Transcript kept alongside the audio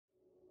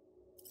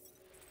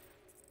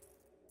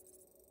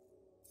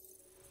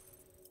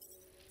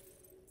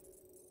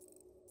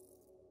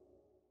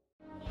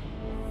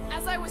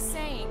I was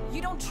saying,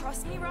 you don't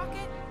trust me,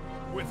 Rocket?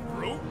 With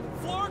Groot?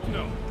 Flark,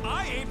 no.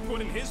 I ain't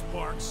putting his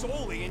bark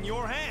solely in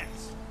your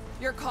hands.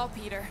 Your call,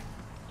 Peter.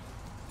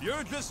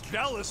 You're just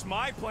jealous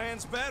my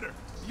plan's better.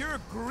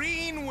 You're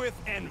green with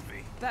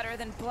envy. Better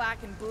than black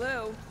and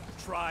blue.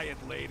 Try it,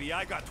 lady.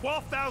 I got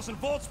 12,000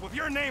 volts with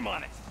your name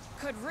on it.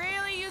 Could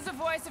really use a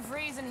voice of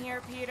reason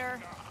here, Peter.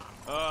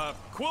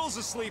 Quill's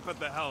asleep at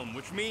the helm,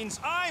 which means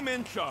I'm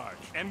in charge,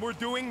 and we're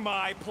doing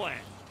my plan.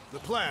 The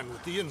plan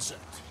with the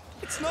insect.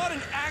 It's not an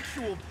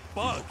actual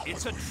bug,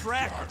 it's a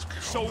tracker,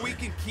 so we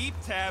can keep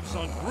tabs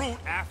on Groot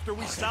after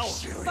we sell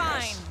him.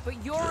 Fine,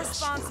 but you're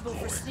responsible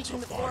for sneaking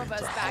the four of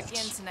us back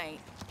in tonight.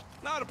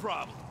 Not a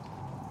problem.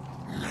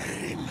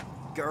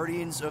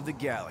 Guardians of the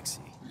Galaxy.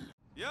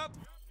 Yep.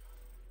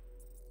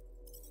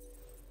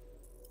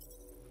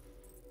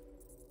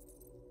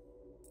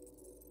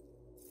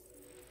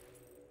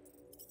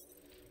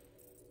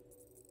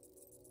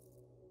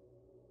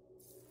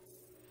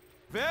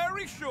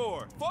 Very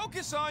sure.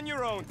 Focus on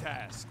your own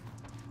task.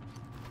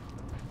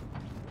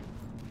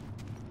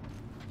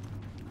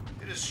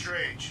 It is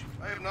strange.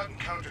 I have not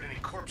encountered any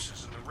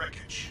corpses in the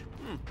wreckage.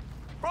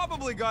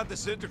 Probably got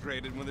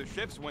disintegrated when the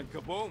ships went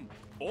kaboom.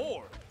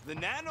 Or the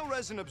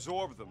nanoresin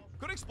absorbed them.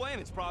 Could explain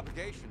its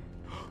propagation.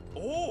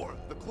 Or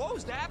the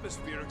closed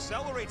atmosphere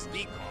accelerates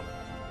decom.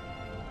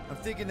 I'm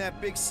thinking that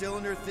big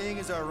cylinder thing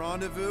is our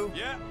rendezvous.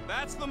 Yeah,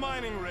 that's the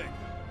mining rig.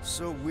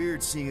 So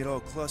weird seeing it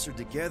all clustered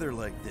together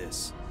like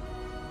this.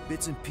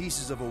 Bits and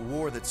pieces of a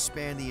war that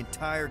spanned the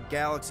entire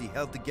galaxy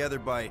held together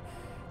by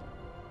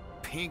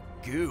pink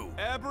goo.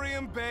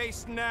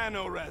 Ebrium-based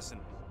nanoresin.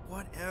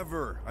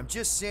 Whatever. I'm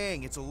just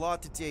saying, it's a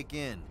lot to take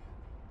in.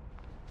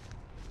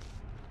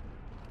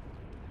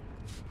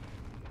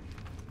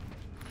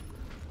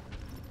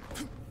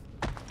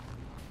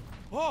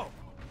 Oh,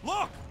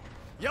 look!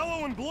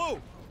 Yellow and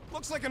blue.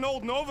 Looks like an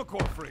old Nova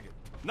Corps frigate.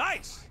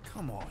 Nice!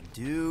 Come on,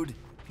 dude.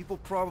 People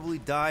probably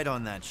died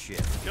on that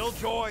ship.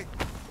 Killjoy,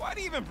 why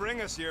do you even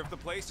bring us here if the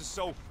place is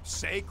so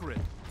sacred?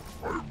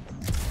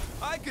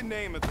 I can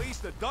name at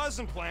least a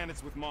dozen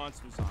planets with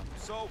monsters on them,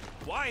 so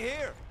why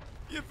here?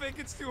 You think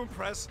it's to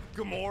impress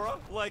Gamora?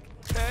 Like,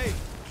 hey,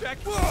 check—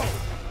 Whoa!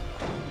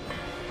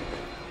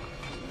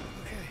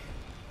 Okay.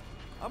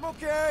 I'm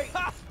okay.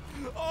 Ha!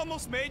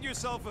 Almost made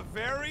yourself a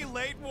very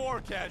late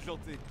war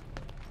casualty.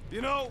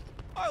 You know,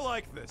 I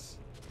like this.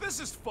 This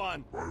is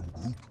fun.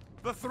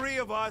 The three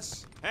of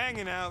us,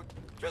 hanging out,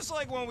 just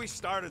like when we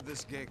started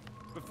this gig,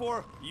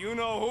 before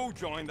you-know-who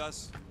joined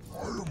us.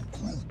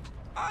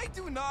 I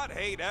do not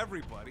hate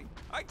everybody.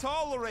 I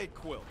tolerate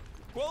Quill.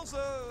 Quill's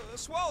a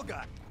swell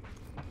guy.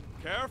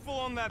 Careful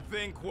on that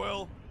thing,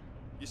 Quill.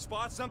 You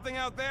spot something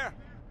out there?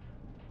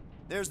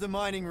 There's the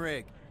mining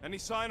rig. Any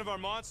sign of our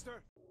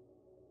monster?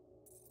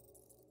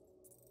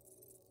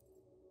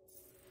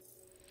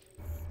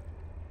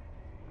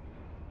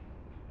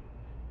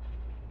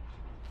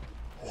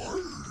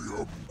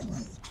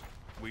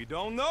 We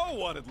don't know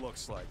what it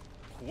looks like.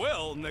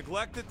 Quill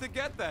neglected to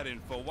get that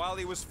info while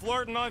he was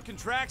flirting on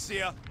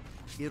Contraxia.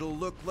 It'll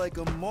look like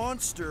a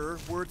monster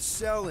worth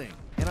selling.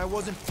 And I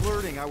wasn't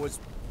flirting, I was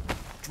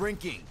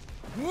drinking.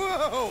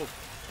 Whoa!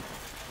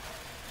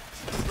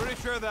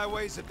 Pretty sure that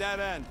way's a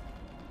dead end.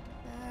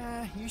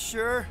 You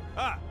sure?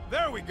 Ah,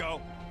 there we go.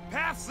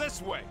 Path's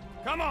this way.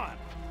 Come on.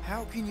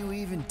 How can you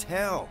even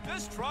tell?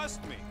 Just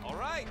trust me, all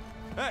right?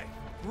 Hey,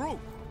 Groot,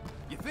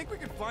 you think we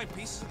can find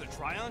pieces of the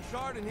Trion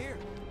shard in here?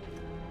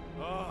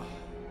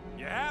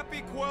 You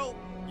happy, Quill?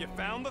 You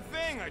found the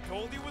thing. I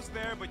told you was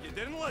there, but you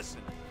didn't listen.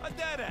 A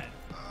dead end.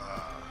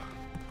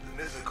 The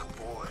mythical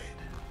void.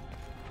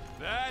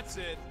 That's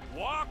it.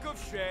 Walk of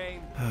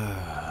shame.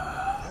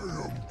 I am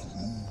Groot.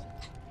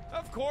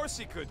 Of course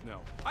he could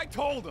know. I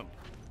told him.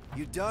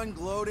 You done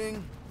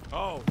gloating?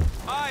 Oh,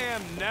 I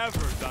am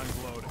never done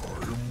gloating. I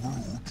am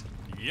Groot.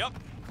 Yep,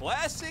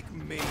 classic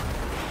me.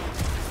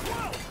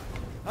 Whoa!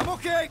 I'm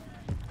okay.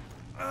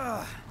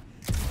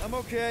 I'm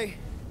okay.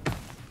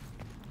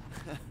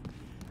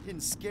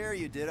 Didn't scare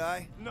you, did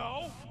I?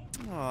 No.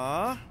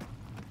 Aw.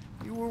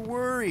 You were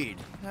worried.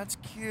 That's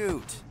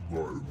cute.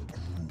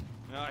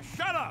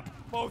 Shut up,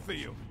 both of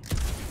you.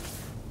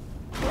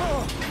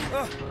 Oh,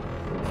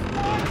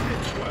 Watch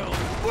it, Will.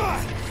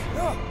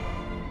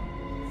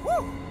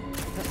 Whew.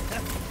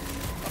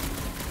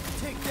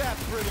 Take that,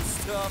 brittle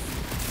stuff.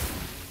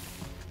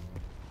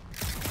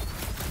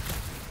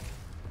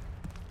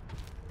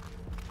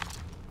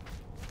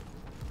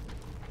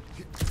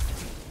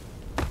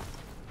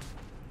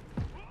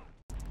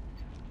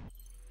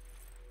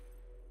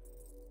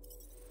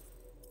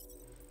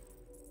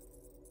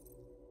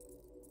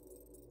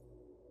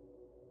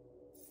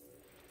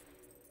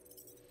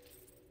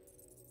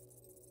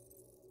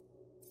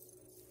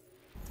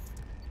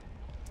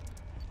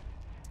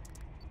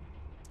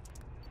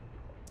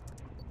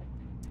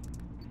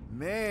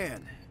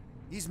 Man,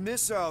 these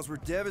missiles were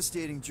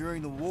devastating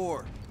during the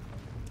war.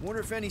 Wonder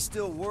if any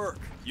still work.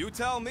 You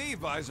tell me,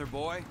 Visor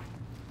Boy.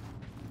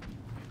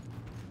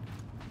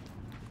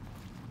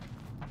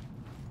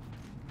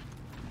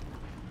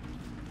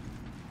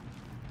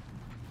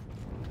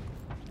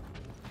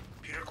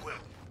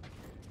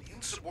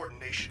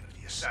 combination of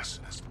the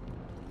assassin has...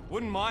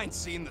 Wouldn't mind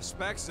seeing the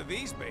specs of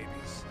these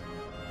babies.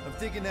 I'm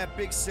thinking that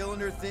big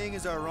cylinder thing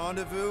is our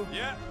rendezvous.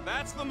 Yeah,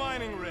 that's the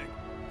mining rig.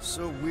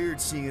 So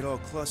weird seeing it all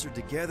clustered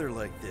together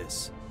like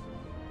this.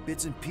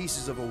 Bits and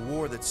pieces of a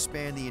war that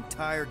spanned the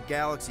entire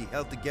galaxy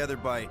held together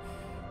by...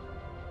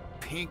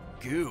 pink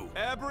goo.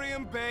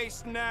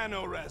 Ebrium-based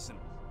nanoresin.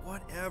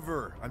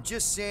 Whatever. I'm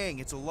just saying,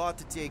 it's a lot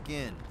to take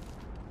in.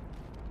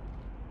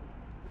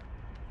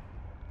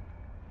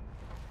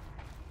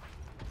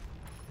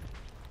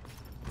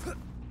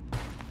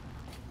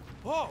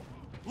 Oh,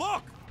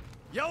 look!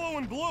 Yellow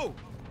and blue.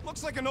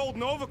 Looks like an old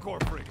Nova Corps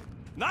frigate.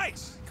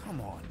 Nice!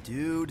 Come on,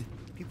 dude.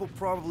 People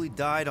probably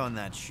died on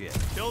that ship.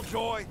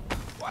 Killjoy,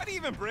 why do you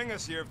even bring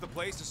us here if the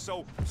place is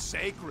so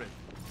sacred?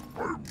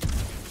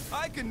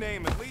 I can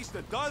name at least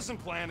a dozen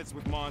planets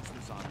with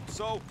monsters on them,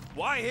 so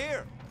why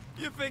here?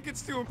 You think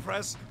it's to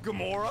impress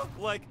Gamora?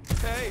 Like,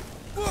 hey,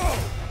 whoa!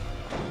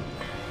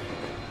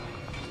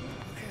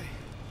 Okay.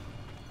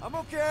 I'm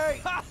okay.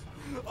 Ha!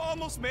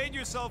 Almost made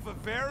yourself a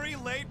very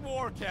late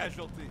war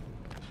casualty.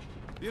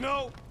 You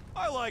know,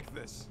 I like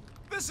this.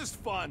 This is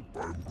fun.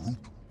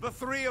 The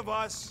three of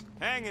us,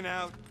 hanging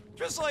out,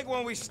 just like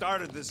when we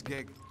started this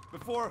gig,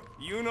 before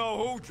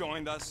you-know-who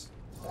joined us.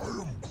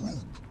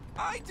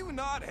 I do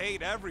not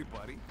hate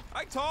everybody.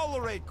 I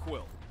tolerate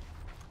Quill.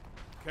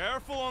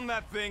 Careful on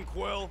that thing,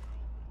 Quill.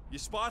 You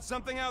spot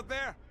something out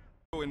there?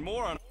 And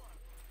more on...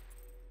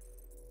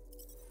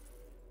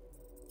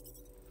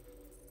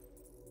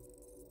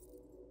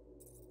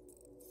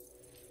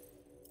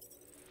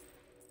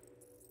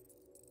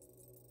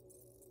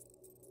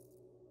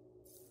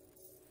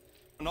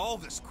 and all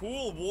this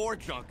cool war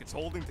junk it's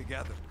holding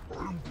together.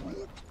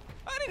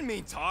 I didn't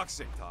mean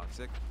toxic.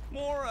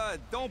 More,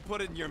 don't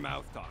put it in your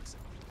mouth toxic.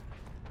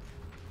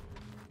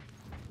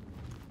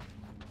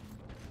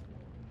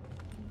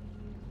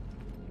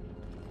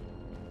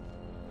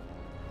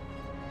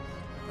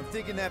 I'm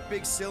thinking that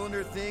big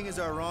cylinder thing is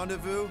our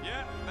rendezvous.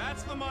 Yeah,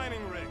 that's the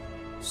mining rig.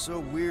 So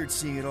weird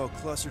seeing it all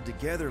clustered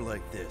together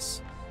like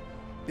this.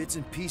 Bits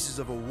and pieces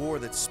of a war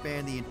that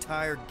spanned the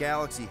entire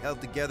galaxy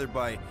held together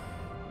by...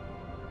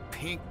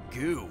 pink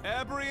goo.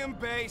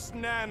 Ebrium-based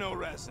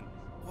nanoresin.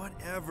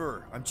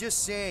 Whatever. I'm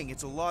just saying,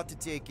 it's a lot to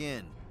take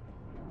in.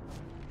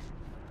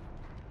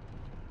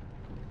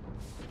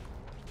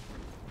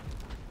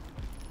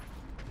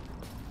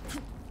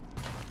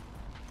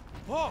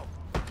 Oh,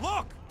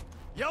 look!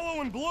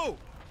 Yellow and blue.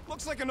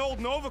 Looks like an old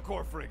Nova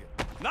Corps frigate.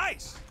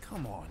 Nice!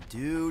 Come on,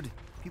 dude.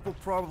 People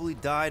probably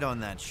died on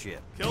that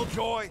ship.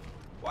 Killjoy,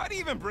 why do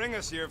you even bring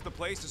us here if the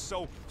place is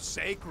so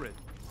sacred?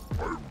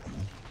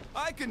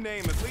 I can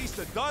name at least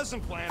a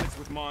dozen planets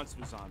with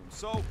monsters on them,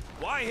 so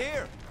why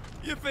here?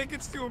 You think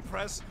it's to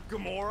impress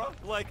Gamora?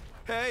 Like,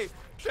 hey,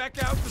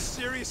 check out the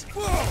serious...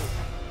 Whoa!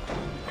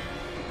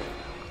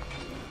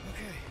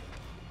 Okay.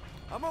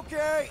 I'm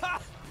okay.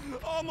 Ha!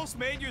 Almost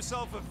made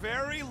yourself a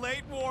very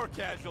late war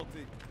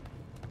casualty.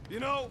 You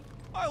know,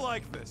 I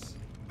like this.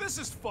 This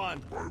is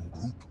fun.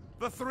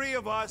 The three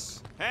of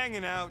us,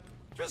 hanging out,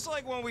 just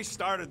like when we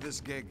started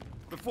this gig,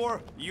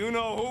 before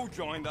you-know-who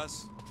joined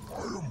us.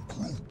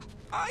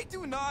 I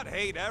do not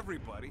hate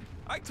everybody.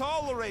 I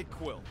tolerate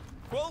Quill.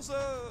 Quill's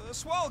a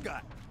swell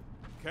guy.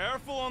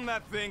 Careful on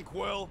that thing,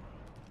 Quill.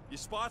 You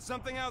spot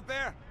something out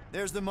there?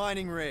 There's the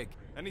mining rig.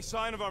 Any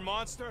sign of our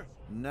monster?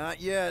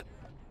 Not yet.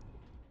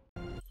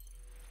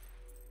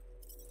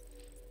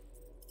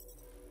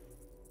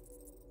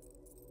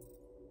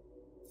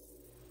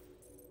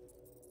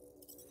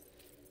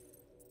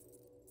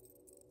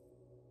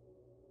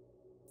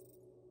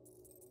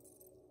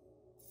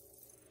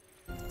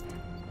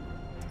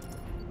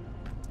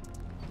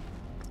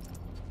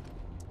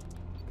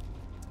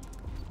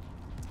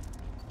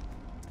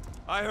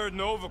 I heard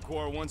Nova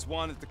Corps once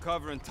wanted to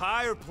cover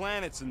entire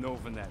planets in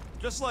NovaNet,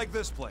 just like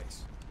this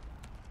place.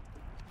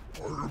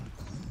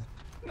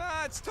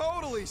 Nah, it's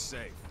totally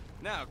safe.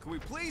 Now, can we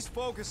please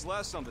focus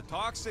less on the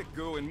toxic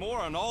goo and more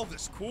on all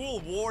this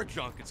cool war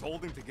junk it's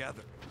holding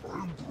together?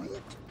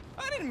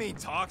 I didn't mean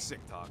toxic.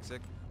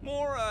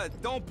 More,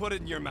 don't put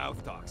it in your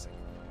mouth toxic.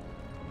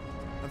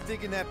 I'm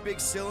thinking that big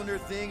cylinder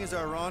thing is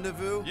our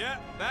rendezvous. Yeah,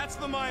 that's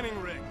the mining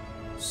rig.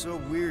 So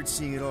weird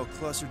seeing it all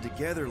clustered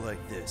together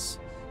like this.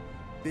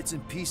 Bits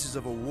and pieces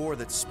of a war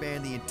that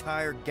spanned the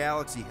entire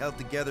galaxy held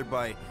together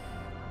by...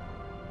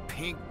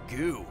 pink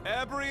goo.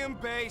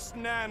 Ebrium-based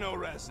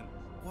nanoresin.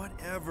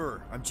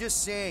 Whatever. I'm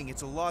just saying,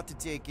 it's a lot to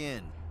take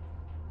in.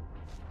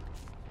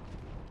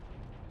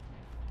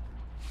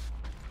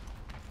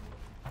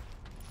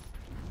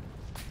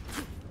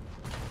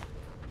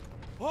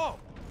 Oh,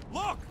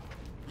 look!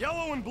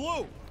 Yellow and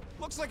blue.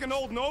 Looks like an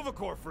old Nova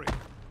Corps frigate.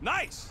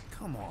 Nice!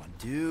 Come on,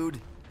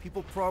 dude.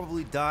 People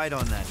probably died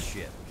on that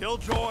ship.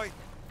 Killjoy,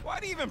 why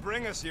do you even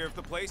bring us here if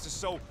the place is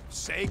so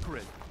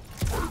sacred?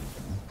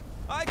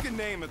 I can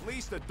name at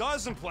least a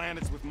dozen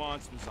planets with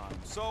monsters on them,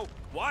 so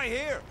why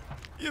here?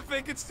 You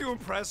think it's to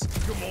impress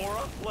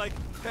Gamora? Like,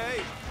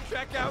 hey,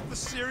 check out the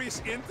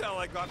serious intel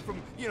I got from,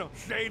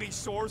 shady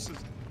sources.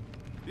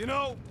 You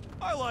know,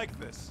 I like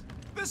this.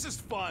 This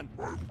is fun.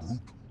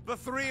 The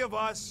three of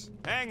us,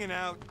 hanging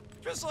out,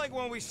 just like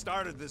when we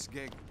started this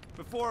gig,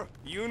 before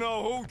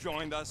you-know-who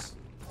joined us.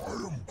 I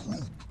am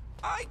Groot.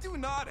 I do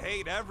not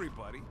hate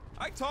everybody.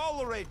 I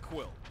tolerate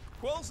Quill.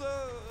 Quill's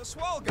a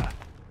swell guy.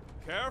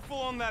 Careful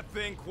on that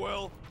thing,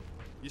 Quill.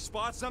 You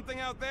spot something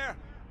out there?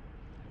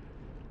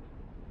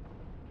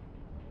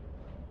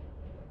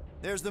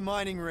 There's the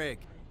mining rig.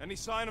 Any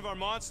sign of our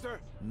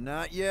monster?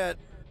 Not yet.